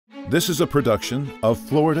This is a production of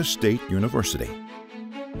Florida State University.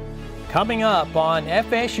 Coming up on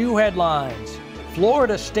FSU Headlines,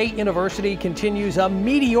 Florida State University continues a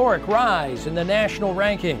meteoric rise in the national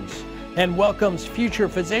rankings and welcomes future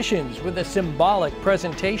physicians with a symbolic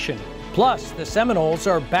presentation. Plus, the Seminoles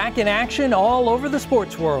are back in action all over the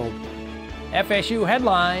sports world. FSU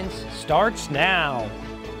Headlines starts now.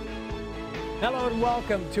 Hello and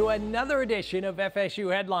welcome to another edition of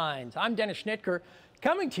FSU Headlines. I'm Dennis Schnitker,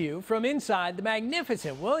 coming to you from inside the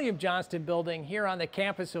magnificent William Johnston building here on the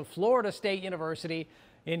campus of Florida State University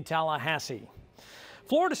in Tallahassee.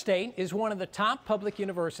 Florida State is one of the top public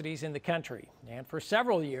universities in the country, and for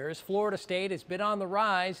several years, Florida State has been on the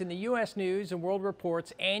rise in the U.S. News and World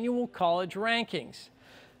Report's annual college rankings.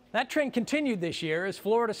 That trend continued this year as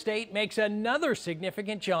Florida State makes another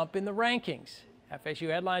significant jump in the rankings. FSU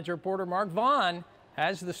Headlines reporter Mark Vaughn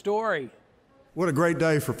has the story. What a great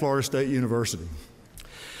day for Florida State University.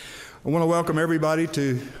 I want to welcome everybody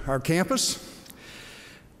to our campus,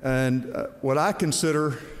 and what I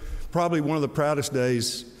consider probably one of the proudest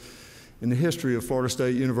days in the history of Florida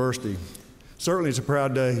State University. Certainly it's a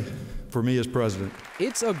proud day for me as president.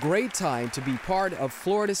 It's a great time to be part of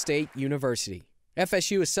Florida State University.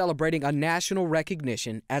 FSU is celebrating a national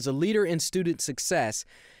recognition as a leader in student success,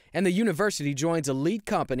 and the university joins a lead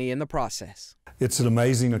company in the process. It's an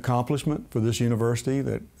amazing accomplishment for this university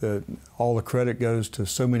that all the credit goes to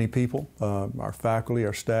so many people, our faculty,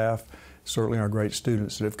 our staff, certainly our great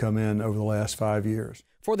students that have come in over the last 5 years.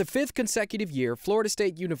 For the 5th consecutive year, Florida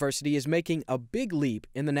State University is making a big leap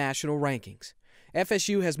in the national rankings.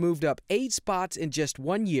 FSU has moved up 8 spots in just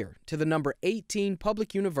 1 year to the number 18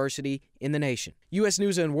 public university in the nation. U.S.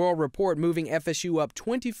 News and World Report moving FSU up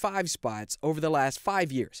 25 spots over the last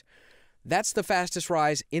 5 years. That's the fastest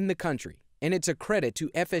rise in the country, and it's a credit to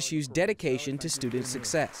FSU's dedication to student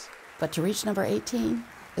success. But to reach number 18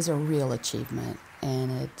 is a real achievement,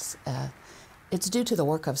 and it's due to the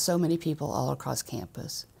work of so many people all across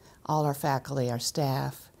campus, all our faculty, our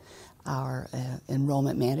staff, our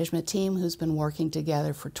enrollment management team who's been working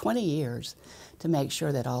together for 20 years to make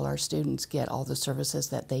sure that all our students get all the services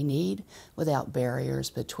that they need without barriers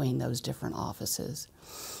between those different offices.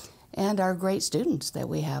 And our great students that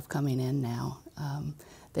we have coming in now.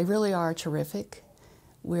 They really are terrific.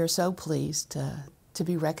 We're so pleased to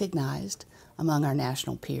be recognized among our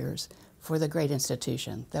national peers for the great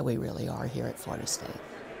institution that we really are here at Florida State.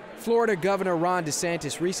 Florida Governor Ron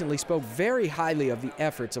DeSantis recently spoke very highly of the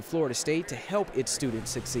efforts of Florida State to help its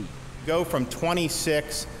students succeed. Go from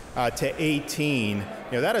 26 to 18,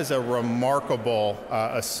 that is a remarkable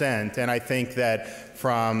ascent, and I think that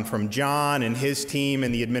from John and his team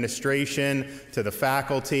and the administration to the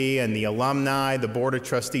faculty and the alumni, the board of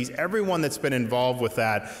trustees, everyone that's been involved with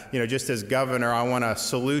that, just as governor, I want to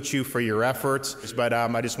salute you for your efforts, but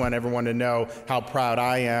I just want everyone to know how proud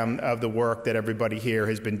I am of the work that everybody here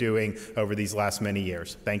has been doing over these last many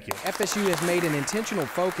years. Thank you. FSU has made an intentional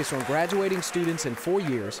focus on graduating students in 4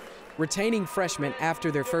 years, retaining freshmen after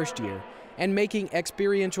their first year, and making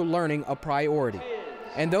experiential learning a priority.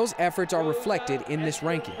 And those efforts are reflected in this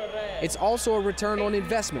ranking. It's also a return on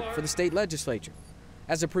investment for the state legislature.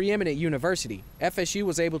 As a preeminent university, FSU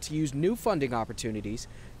was able to use new funding opportunities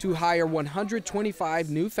to hire 125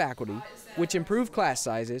 new faculty, which improved class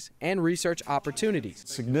sizes and research opportunities.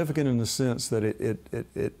 Significant in the sense that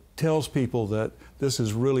it tells people that this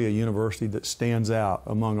is really a university that stands out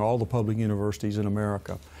among all the public universities in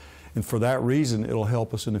America. And for that reason, it'll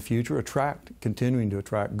help us in the future continuing to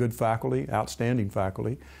attract good faculty, outstanding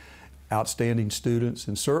students,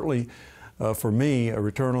 and certainly for me, a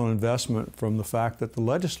return on investment from the fact that the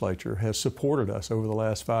legislature has supported us over the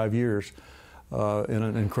last 5 years in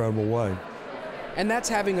an incredible way. And that's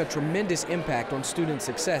having a tremendous impact on student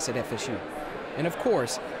success at FSU. And of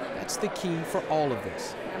course, that's the key for all of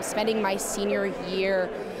this. I'm spending my senior year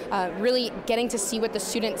really getting to see what the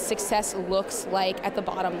student success looks like at the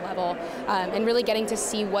bottom level, and really getting to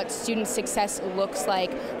see what student success looks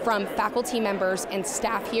like from faculty members and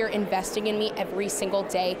staff here investing in me every single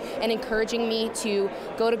day and encouraging me to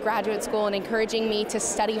go to graduate school and encouraging me to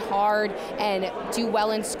study hard and do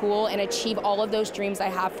well in school and achieve all of those dreams I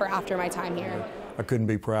have for after my time here. I couldn't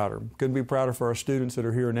be prouder. Couldn't be prouder for our students that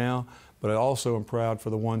are here now, but I also am proud for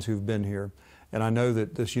the ones who've been here. And I know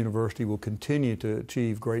that this university will continue to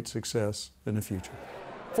achieve great success in the future.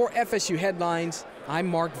 For FSU Headlines, I'm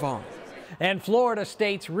Mark Vaughn. And Florida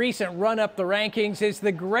State's recent run up the rankings is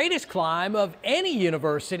the greatest climb of any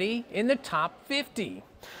university in the top 50.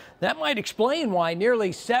 That might explain why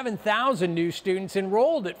nearly 7,000 new students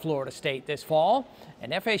enrolled at Florida State this fall,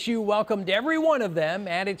 and FSU welcomed every one of them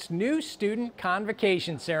at its new student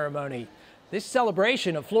convocation ceremony. This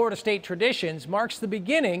celebration of Florida State traditions marks the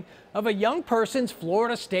beginning of a young person's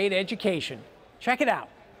Florida State education. Check it out.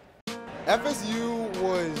 FSU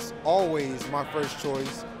was always my first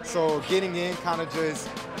choice, so getting in kind of just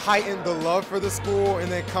heightened the love for the school,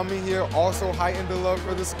 and then coming here also heightened the love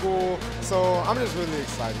for the school, so I'm just really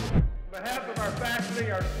excited. On behalf of our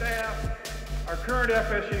faculty, our staff, our current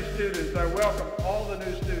FSU students, I welcome all the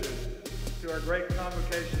new students to our great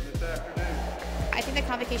convocation this afternoon. I think the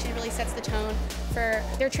convocation really sets the tone for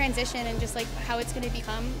their transition and just like how it's going to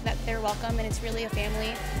become that they're welcome and it's really a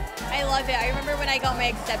family. I love it. I remember when I got my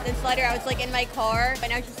acceptance letter, I was like in my car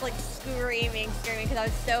and I was just like screaming because I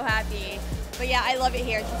was so happy. But yeah, I love it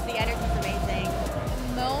here. It's just the energy's amazing.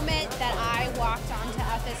 The moment that I walked onto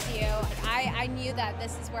FSU, I knew that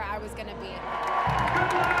this is where I was going to be.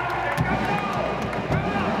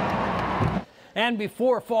 And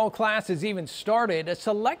before fall classes even started, a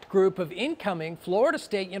select group of incoming Florida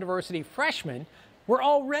State University freshmen were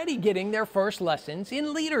already getting their first lessons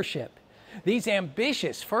in leadership. These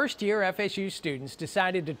ambitious first-year FSU students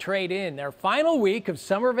decided to trade in their final week of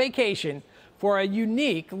summer vacation for a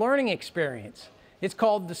unique learning experience. It's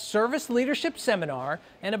called the Service Leadership Seminar,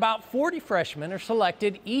 and about 40 freshmen are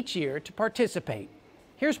selected each year to participate.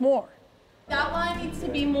 Here's more. That line needs to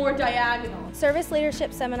be more diagonal. Service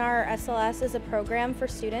Leadership Seminar, or SLS, is a program for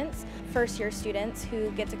students, first-year students,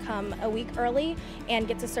 who get to come a week early and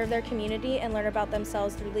get to serve their community and learn about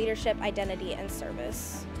themselves through leadership, identity, and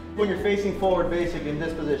service. When you're facing forward, basic in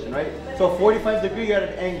this position, right? So 45 degree, you're at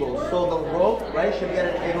an angle. So the rope, right, should be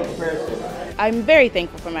at an angle comparison. I'm very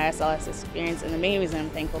thankful for my SLS experience, and the main reason I'm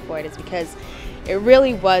thankful for it is because it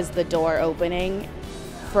really was the door opening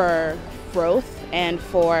for growth and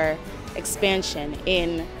for expansion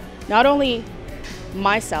in not only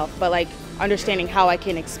myself, but like understanding how I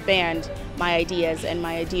can expand my ideas and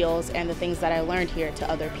my ideals and the things that I learned here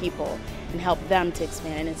to other people and help them to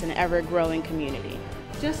expand. And it's an ever-growing community.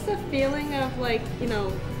 Just the feeling of like, you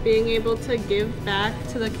know, being able to give back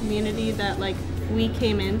to the community that like we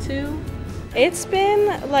came into. It's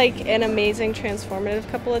been like an amazing transformative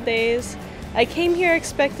couple of days. I came here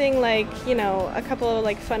expecting like, you know, a couple of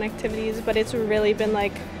like fun activities, but it's really been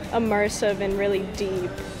like immersive and really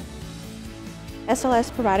deep.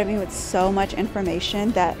 SLS provided me with so much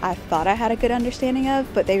information that I thought I had a good understanding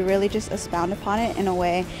of, but they really just expound upon it in a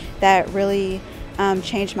way that really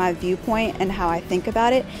changed my viewpoint and how I think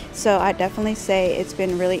about it. So I definitely say it's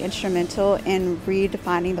been really instrumental in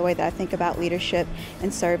redefining the way that I think about leadership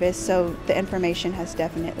and service. So the information has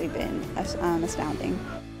definitely been astounding.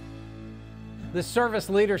 The Service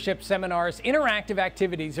Leadership Seminar's interactive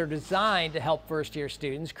activities are designed to help first-year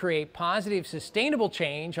students create positive, sustainable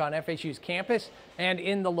change on FSU's campus and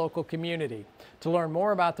in the local community. To learn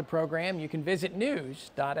more about the program, you can visit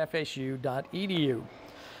news.fsu.edu.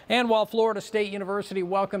 And while Florida State University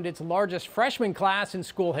welcomed its largest freshman class in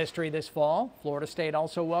school history this fall, Florida State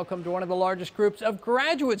also welcomed one of the largest groups of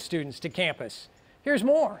graduate students to campus. Here's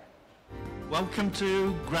more. Welcome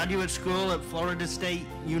to graduate school at Florida State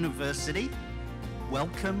University.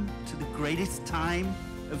 Welcome to the greatest time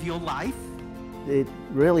of your life. It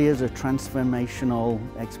really is a transformational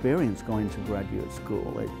experience going to graduate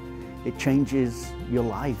school. It changes your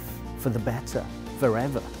life for the better,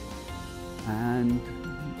 forever. And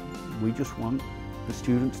we just want the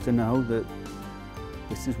students to know that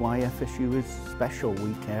this is why FSU is special.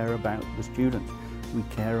 We care about the students. We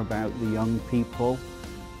care about the young people,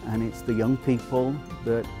 and it's the young people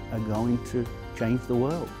that are going to change the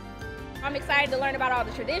world. I'm excited to learn about all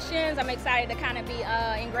the traditions. I'm excited to kind of be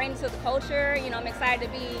ingrained into the culture. You know, I'm excited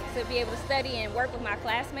to be able to study and work with my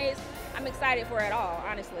classmates. I'm excited for it all,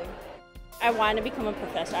 honestly. I want to become a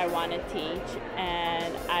professor. I want to teach,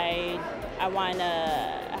 and I want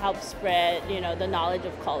to help spread, you know, the knowledge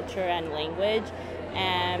of culture and language.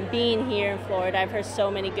 And being here in Florida, I've heard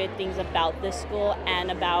so many good things about this school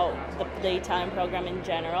and about the Italian program in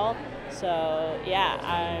general. So yeah,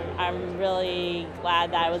 I'm really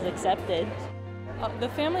glad that I was accepted. The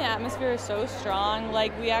family atmosphere is so strong.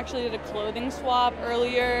 Like, we actually did a clothing swap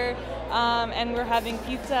earlier, and we're having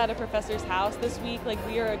pizza at a professor's house this week. Like,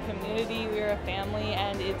 we are a community, we are a family,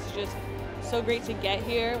 and it's just so great to get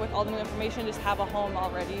here with all the new information, just have a home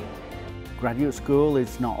already. Graduate school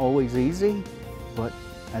is not always easy, but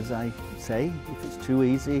as I say, if it's too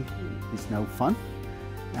easy, it's no fun.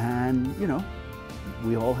 And, you know,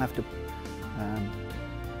 we all have to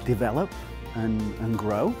develop and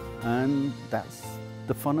grow, and that's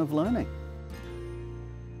the fun of learning.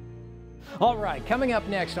 All right, coming up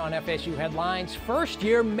next on FSU Headlines,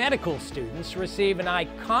 first-year medical students receive an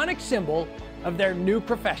iconic symbol of their new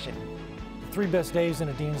profession. Three best days in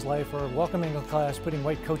a dean's life are welcoming a class, putting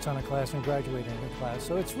white coats on a class, and graduating a class.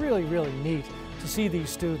 So it's really, really neat to see these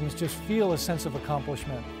students just feel a sense of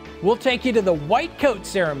accomplishment. We'll take you to the white coat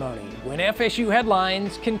ceremony when FSU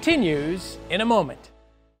Headlines continues in a moment.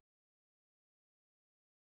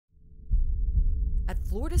 At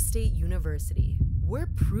Florida State University, we're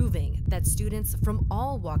proving that students from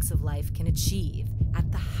all walks of life can achieve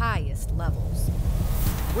at the highest levels.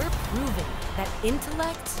 We're proving that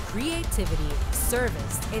intellect, creativity,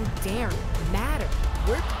 service, and daring matter.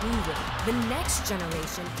 We're proving the next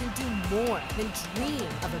generation can do more than dream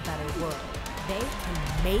of a better world. They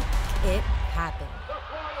can make it happen.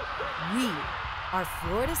 We are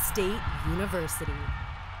Florida State University.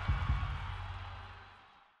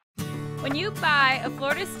 When you buy a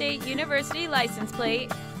Florida State University license plate,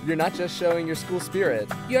 you're not just showing your school spirit.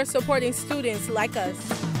 You're supporting students like us.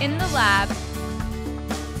 In the lab,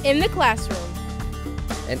 in the classroom,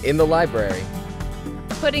 and in the library.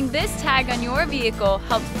 Putting this tag on your vehicle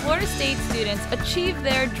helps Florida State students achieve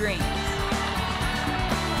their dreams.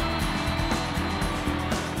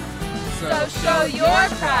 So show your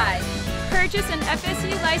pride. Purchase an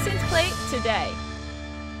FSU license plate today.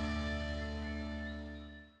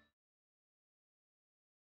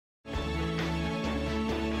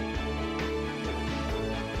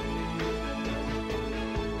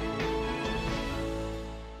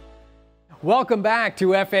 Welcome back to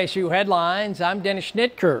FSU Headlines. I'm Dennis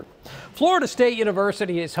Schnitker. Florida State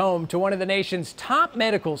University is home to one of the nation's top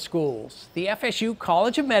medical schools. The FSU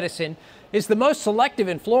College of Medicine is the most selective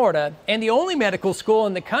in Florida and the only medical school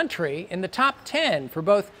in the country in the top 10 for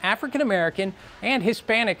both African American and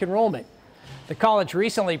Hispanic enrollment. The college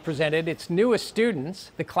recently presented its newest students,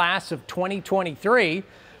 the class of 2023,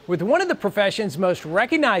 with one of the profession's most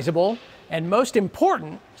recognizable and most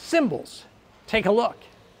important symbols. Take a look.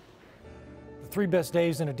 Three best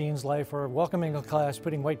days in a dean's life are welcoming a class,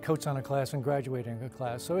 putting white coats on a class, and graduating a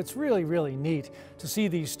class. So it's really, really neat to see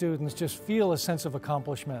these students just feel a sense of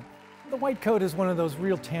accomplishment. The white coat is one of those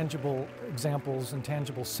real tangible examples and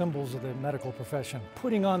tangible symbols of the medical profession.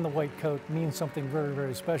 Putting on the white coat means something very,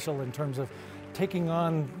 very special in terms of taking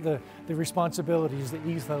on the responsibilities, the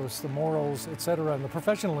ethos, the morals, etc., and the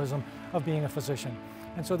professionalism of being a physician.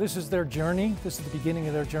 And so this is their journey. This is the beginning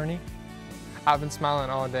of their journey. I've been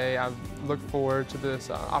smiling all day. I've looked forward to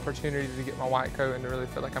this opportunity to get my white coat and to really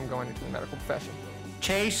feel like I'm going into the medical profession.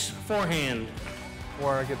 Chase forehand.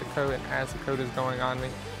 Before I get the coat and as the coat is going on me,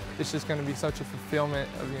 it's just going to be such a fulfillment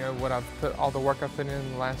of what I've put, all the work I've put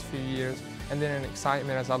in the last few years, and then an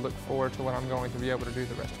excitement as I look forward to what I'm going to be able to do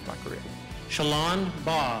the rest of my career. Shalon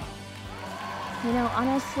Ba. You know,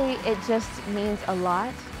 honestly, it just means a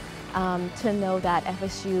lot to know that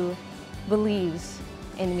FSU believes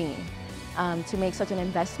in me. To make such an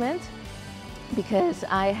investment, because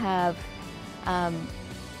I have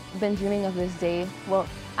been dreaming of this day, well,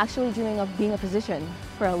 actually dreaming of being a physician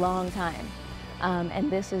for a long time. And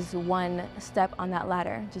this is one step on that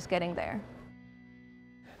ladder, just getting there.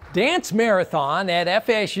 Dance Marathon at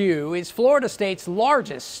FSU is Florida State's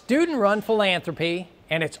largest student-run philanthropy,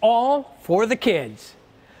 and it's all for the kids.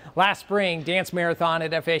 Last spring, Dance Marathon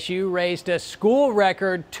at FSU raised a school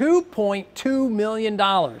record $2.2 million.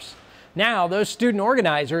 Now, those student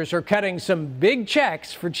organizers are cutting some big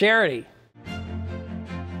checks for charity.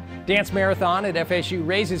 Dance Marathon at FSU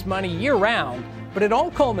raises money year-round, but it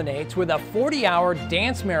all culminates with a 40-hour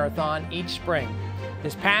dance marathon each spring.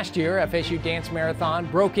 This past year, FSU Dance Marathon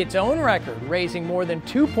broke its own record, raising more than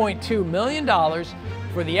 $2.2 million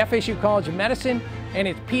for the FSU College of Medicine and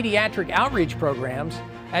its pediatric outreach programs,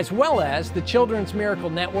 as well as the Children's Miracle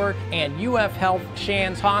Network and UF Health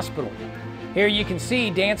Shands Hospital. Here you can see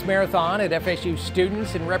Dance Marathon at FSU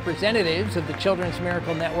students and representatives of the Children's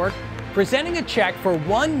Miracle Network presenting a check for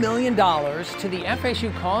 $1 million to the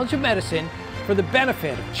FSU College of Medicine for the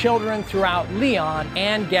benefit of children throughout Leon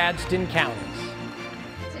and Gadsden counties.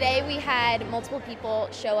 Today we had multiple people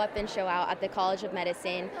show up and show out at the College of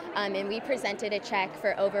Medicine, and we presented a check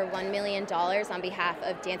for over $1 million on behalf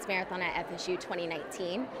of Dance Marathon at FSU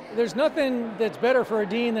 2019. There's nothing that's better for a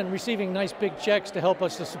dean than receiving nice big checks to help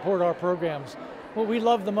us to support our programs. What we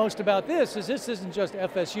love the most about this isn't just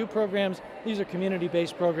FSU programs, these are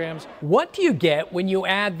community-based programs. What do you get when you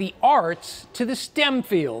add the arts to the STEM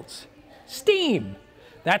fields? STEAM.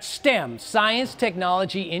 That's STEM, science,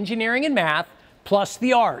 technology, engineering, and math, plus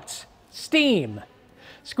the arts, STEAM.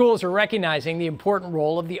 Schools are recognizing the important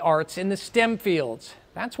role of the arts in the STEM fields.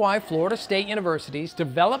 That's why Florida State University's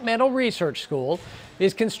Developmental Research School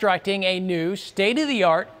is constructing a new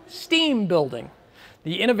state-of-the-art STEAM building.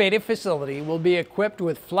 The innovative facility will be equipped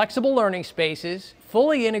with flexible learning spaces,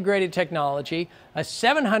 fully integrated technology, a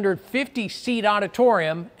 750-seat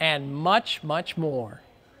auditorium, and much, much more.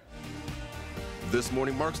 This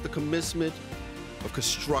morning marks the commencement of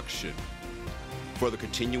construction for the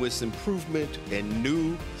continuous improvement and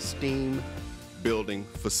new STEAM building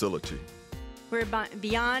facility. We're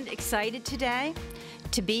beyond excited today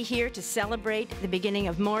to be here to celebrate the beginning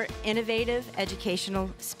of more innovative educational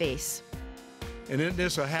space. And isn't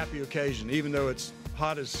this a happy occasion, even though it's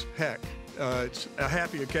hot as heck? It's a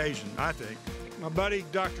happy occasion, I think. My buddy,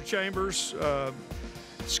 Dr. Chambers,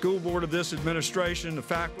 school board of this administration, the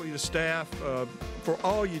faculty, the staff, for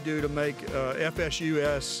all you do to make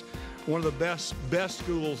FSUS one of the best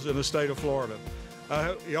schools in the state of Florida.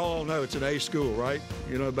 Y'all all know it's an A school, right?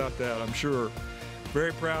 You know about that, I'm sure.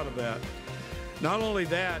 Very proud of that. Not only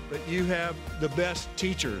that, but you have the best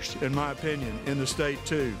teachers, in my opinion, in the state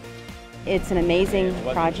too. It's an amazing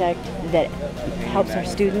project that helps our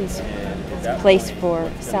students. It's a place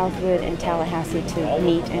for Southwood and Tallahassee to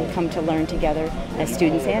meet and come to learn together as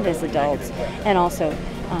students and as adults. And also,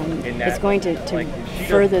 it's going to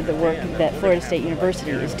further the work that Florida State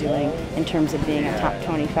University is doing in terms of being a top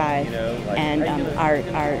 25 and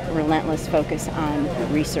our relentless focus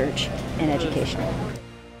on research and education.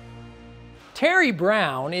 Terry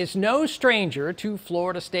Brown is no stranger to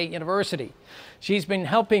Florida State University. She's been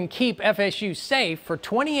helping keep FSU safe for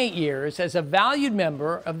 28 years as a valued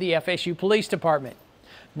member of the FSU Police Department.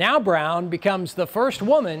 Now Brown becomes the first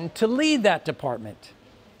woman to lead that department.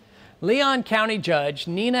 Leon County Judge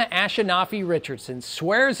Nina Ashanafi Richardson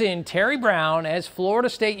swears in Terry Brown as Florida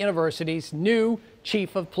State University's new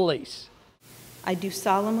Chief of Police. I do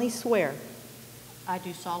solemnly swear. I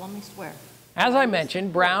do solemnly swear. As I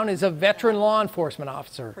mentioned, Brown is a veteran law enforcement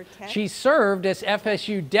officer. She served as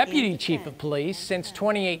FSU Deputy Chief of Police since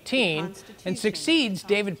 2018 and succeeds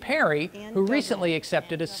David Perry, who recently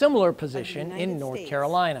accepted a similar position in North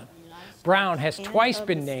Carolina. Brown has twice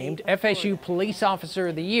been named FSU Police Officer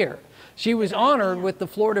of the Year. She was honored with the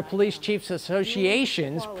Florida Police Chiefs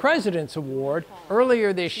Association's President's Award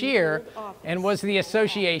earlier this year and was the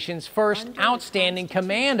association's first Outstanding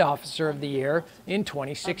Command Officer of the Year in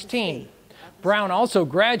 2016. Brown also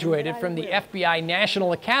graduated from the FBI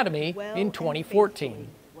National Academy in 2014.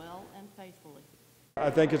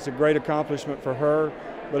 I think it's a great accomplishment for her,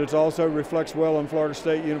 but it also reflects well on Florida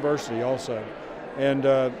State University also. And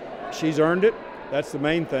she's earned it. That's the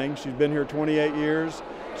main thing. She's been here 28 years.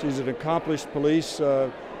 She's an accomplished police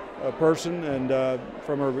person and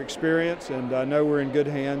from her experience, and I know we're in good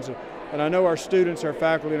hands. And I know our students, our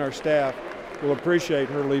faculty, and our staff will appreciate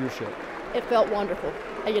her leadership. It felt wonderful.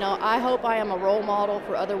 You know, I hope I am a role model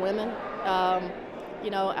for other women. You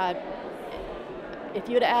know, if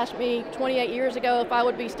you'd have asked me 28 years ago if I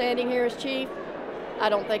would be standing here as chief, I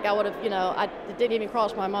don't think I would have, it didn't even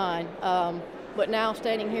cross my mind. But now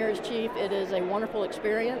standing here as chief, it is a wonderful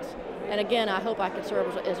experience. And again, I hope I can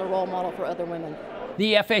serve as a role model for other women.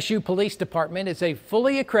 The FSU Police Department is a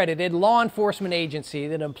fully accredited law enforcement agency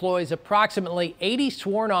that employs approximately 80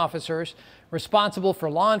 sworn officers responsible for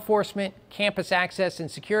law enforcement, campus access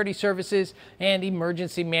and security services, and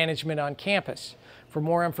emergency management on campus. For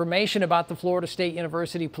more information about the Florida State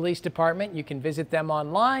University Police Department, you can visit them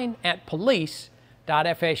online at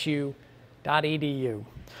police.fsu.edu.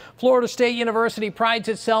 Florida State University prides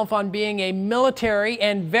itself on being a military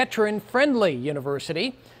and veteran-friendly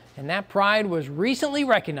university, and that pride was recently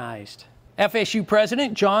recognized. FSU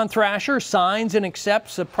President John Thrasher signs and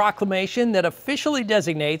accepts a proclamation that officially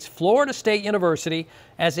designates Florida State University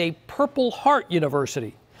as a Purple Heart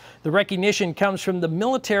University. The recognition comes from the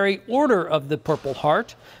Military Order of the Purple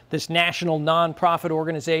Heart. This national nonprofit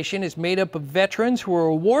organization is made up of veterans who were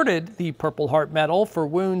awarded the Purple Heart Medal for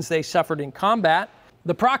wounds they suffered in combat.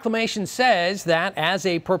 The proclamation says that as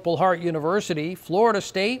a Purple Heart University, Florida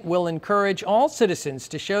State will encourage all citizens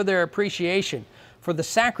to show their appreciation for the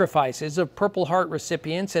sacrifices of Purple Heart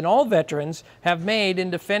recipients and all veterans have made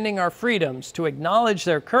in defending our freedoms, to acknowledge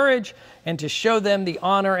their courage and to show them the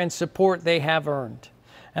honor and support they have earned.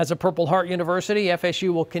 As a Purple Heart University,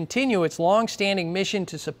 FSU will continue its long-standing mission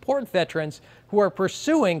to support veterans who are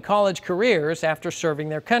pursuing college careers after serving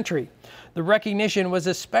their country. The recognition was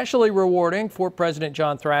especially rewarding for President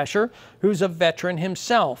John Thrasher, who's a veteran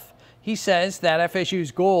himself. He says that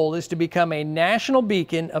FSU's goal is to become a national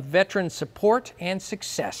beacon of veteran support and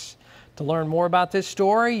success. To learn more about this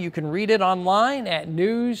story, you can read it online at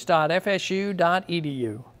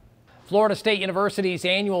news.fsu.edu. Florida State University's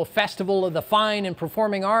annual Festival of the Fine and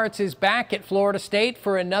Performing Arts is back at Florida State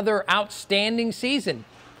for another outstanding season.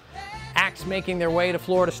 Acts making their way to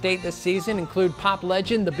Florida State this season include pop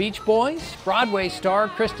legend the Beach Boys, Broadway star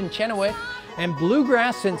Kristen Chenoweth, and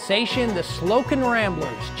bluegrass sensation the Slocum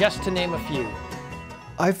Ramblers, just to name a few.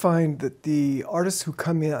 I find that the artists who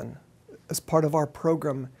come in as part of our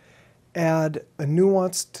program add a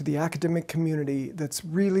nuance to the academic community that's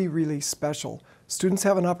really, really special. Students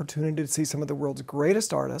have an opportunity to see some of the world's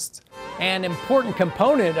greatest artists. An important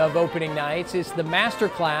component of opening nights is the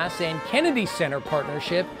Masterclass and Kennedy Center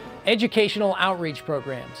partnership educational outreach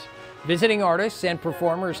programs. Visiting artists and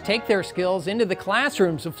performers take their skills into the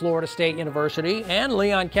classrooms of Florida State University and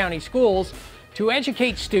Leon County schools to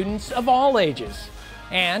educate students of all ages.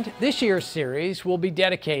 And this year's series will be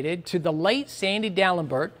dedicated to the late Sandy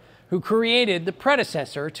Dallenbert, who created the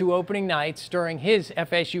predecessor to opening nights during his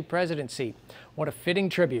FSU presidency. What a fitting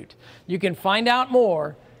tribute. You can find out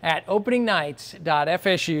more at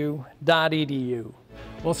openingnights.fsu.edu.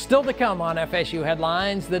 Well, still to come on FSU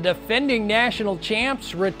Headlines, the defending national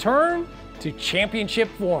champs return to championship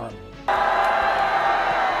form.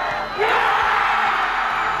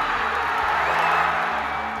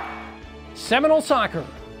 Seminole soccer,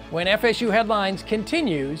 when FSU Headlines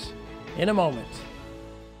continues in a moment.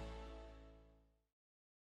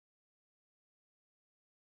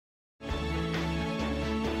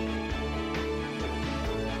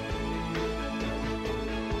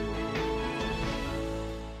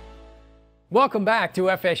 Welcome back to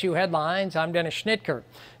FSU Headlines. I'm Dennis Schnitker.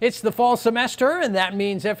 It's the fall semester, and that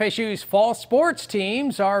means FSU's fall sports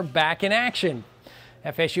teams are back in action.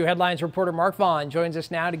 FSU Headlines reporter Mark Vaughn joins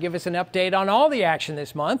us now to give us an update on all the action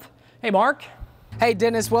this month. Hey, Mark. Hey,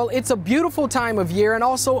 Dennis. Well, it's a beautiful time of year and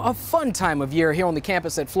also a fun time of year here on the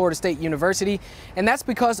campus at Florida State University, and that's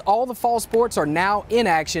because all the fall sports are now in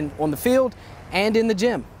action on the field and in the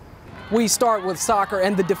gym. We start with soccer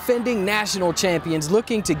and the defending national champions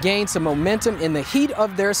looking to gain some momentum in the heat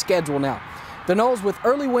of their schedule now. The Noles with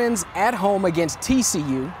early wins at home against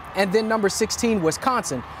TCU and then number 16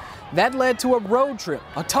 Wisconsin. That led to a road trip,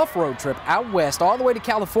 a tough road trip out west all the way to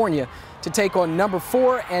California to take on number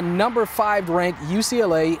 4 and number 5 ranked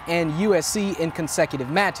UCLA and USC in consecutive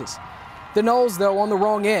matches. The Noles, though, on the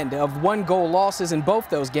wrong end of 1-goal losses in both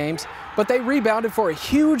those games, but they rebounded for a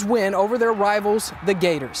huge win over their rivals, the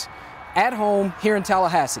Gators, at home here in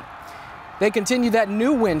Tallahassee. They continue that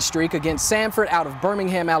new win streak against Samford out of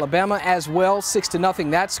Birmingham, Alabama as well,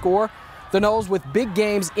 6-0 that score. The Noles with big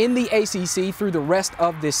games in the ACC through the rest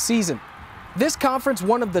of this season. This conference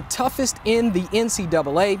one of the toughest in the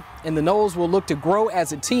NCAA, and the Noles will look to grow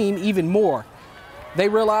as a team even more. They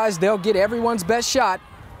realize they'll get everyone's best shot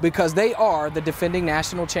because they are the defending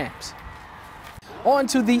national champs. On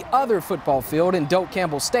to the other football field in Doak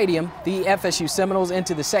Campbell Stadium, the FSU Seminoles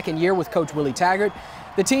into the second year with Coach Willie Taggart.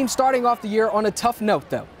 The team starting off the year on a tough note,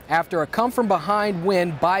 though, after a come-from-behind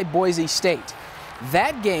win by Boise State.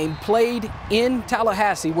 That game played in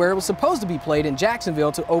Tallahassee, where it was supposed to be played in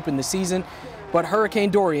Jacksonville to open the season, but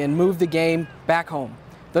Hurricane Dorian moved the game back home.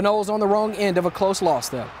 The Noles on the wrong end of a close loss,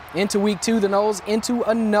 though. Into week 2, the Noles into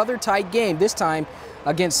another tight game, this time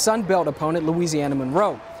against Sun Belt opponent Louisiana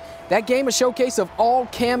Monroe. That game a showcase of all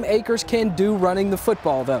Cam Akers can do running the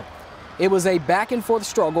football, though. It was a back-and-forth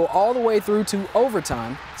struggle all the way through to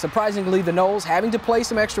overtime. Surprisingly, the Noles having to play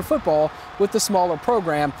some extra football with the smaller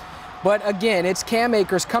program. But again, it's Cam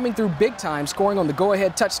Akers coming through big time, scoring on the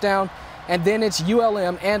go-ahead touchdown, and then it's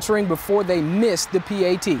ULM answering before they missed the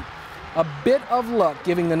PAT. A bit of luck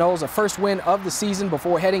giving the Noles a first win of the season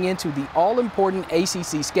before heading into the all-important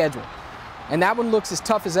ACC schedule. And that one looks as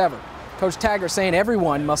tough as ever. Coach Taggart saying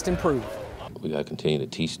everyone must improve. We got to continue to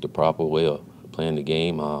teach the proper way of playing the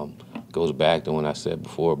game. Goes back to when I said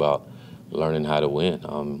before about learning how to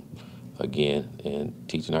win again, and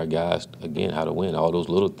teaching our guys again how to win. All those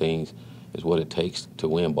little things is what it takes to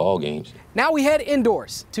win ball games. Now we head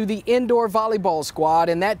indoors to the indoor volleyball squad,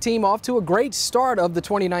 and that team off to a great start of the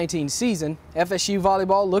 2019 season. FSU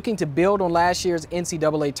volleyball looking to build on last year's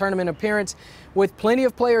NCAA tournament appearance with plenty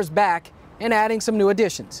of players back and adding some new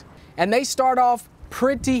additions. And they start off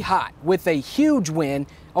pretty hot with a huge win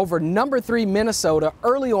over number 3 Minnesota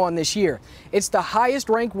early on this year. It's the highest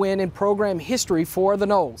ranked win in program history for the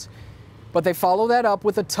Noles. But they follow that up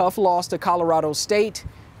with a tough loss to Colorado State.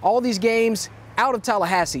 All these games out of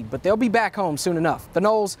Tallahassee, but they'll be back home soon enough. The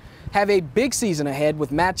Noles have a big season ahead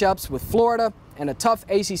with matchups with Florida and a tough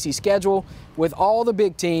ACC schedule with all the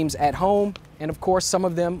big teams at home and, of course, some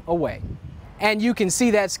of them away. And you can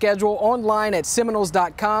see that schedule online at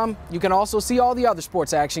Seminoles.com. You can also see all the other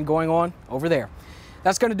sports action going on over there.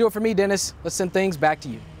 That's going to do it for me, Dennis. Let's send things back to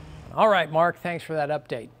you. All right, Mark, thanks for that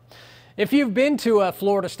update. If you've been to a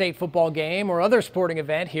Florida State football game or other sporting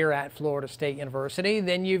event here at Florida State University,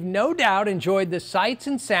 then you've no doubt enjoyed the sights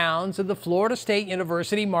and sounds of the Florida State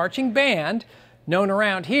University Marching Band, known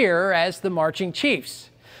around here as the Marching Chiefs.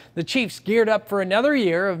 The Chiefs geared up for another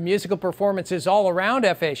year of musical performances all around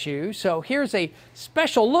FSU, so here's a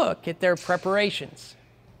special look at their preparations.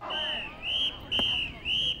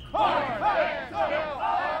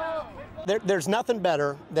 There's nothing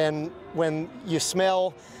better than when you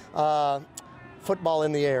smell football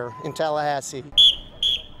in the air in Tallahassee.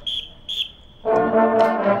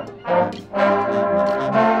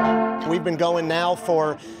 We've been going now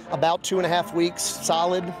for about 2.5 weeks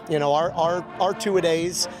solid. You know, our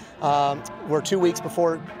two-a-days. We're 2 weeks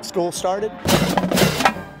before school started.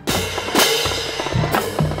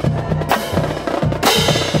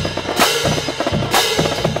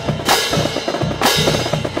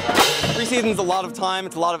 Preseason's a lot of time,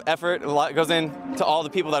 it's a lot of effort, a lot goes into all the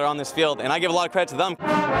people that are on this field, and I give a lot of credit to them.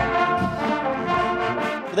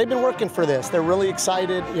 They've been working for this. They're really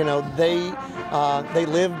excited. You know, they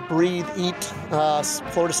live, breathe, eat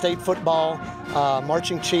Florida State football,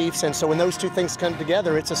 Marching Chiefs, and so when those two things come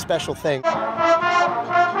together, it's a special thing.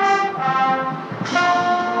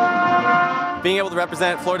 Being able to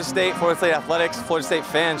represent Florida State athletics, Florida State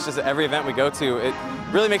fans, just at every event we go to, it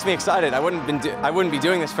really makes me excited. I wouldn't be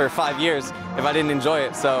doing this for 5 years if I didn't enjoy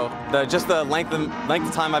it. So just the length of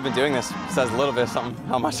time I've been doing this says a little bit of something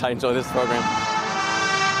how much I enjoy this program.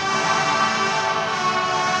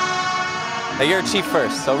 Now, you're a Chief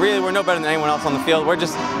first, so really we're no better than anyone else on the field. We're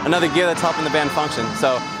just another gear that's helping the band function.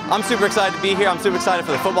 So I'm super excited to be here. I'm super excited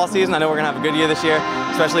for the football season. I know we're going to have a good year this year,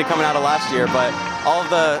 especially coming out of last year. But all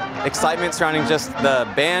of the excitement surrounding just the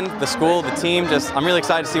band, the school, the team, I'm really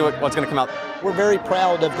excited to see what's going to come out. We're very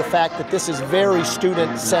proud of the fact that this is very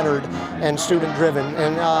student-centered and student-driven,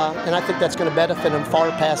 and I think that's going to benefit them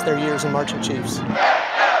far past their years in Marching Chiefs.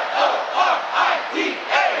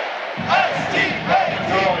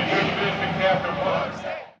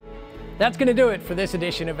 That's going to do it for this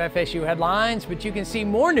edition of FSU Headlines, but you can see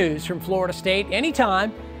more news from Florida State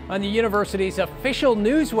anytime on the university's official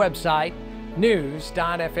news website,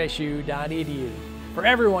 news.fsu.edu. For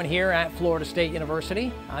everyone here at Florida State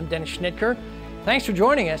University, I'm Dennis Schnitker. Thanks for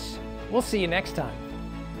joining us. We'll see you next time.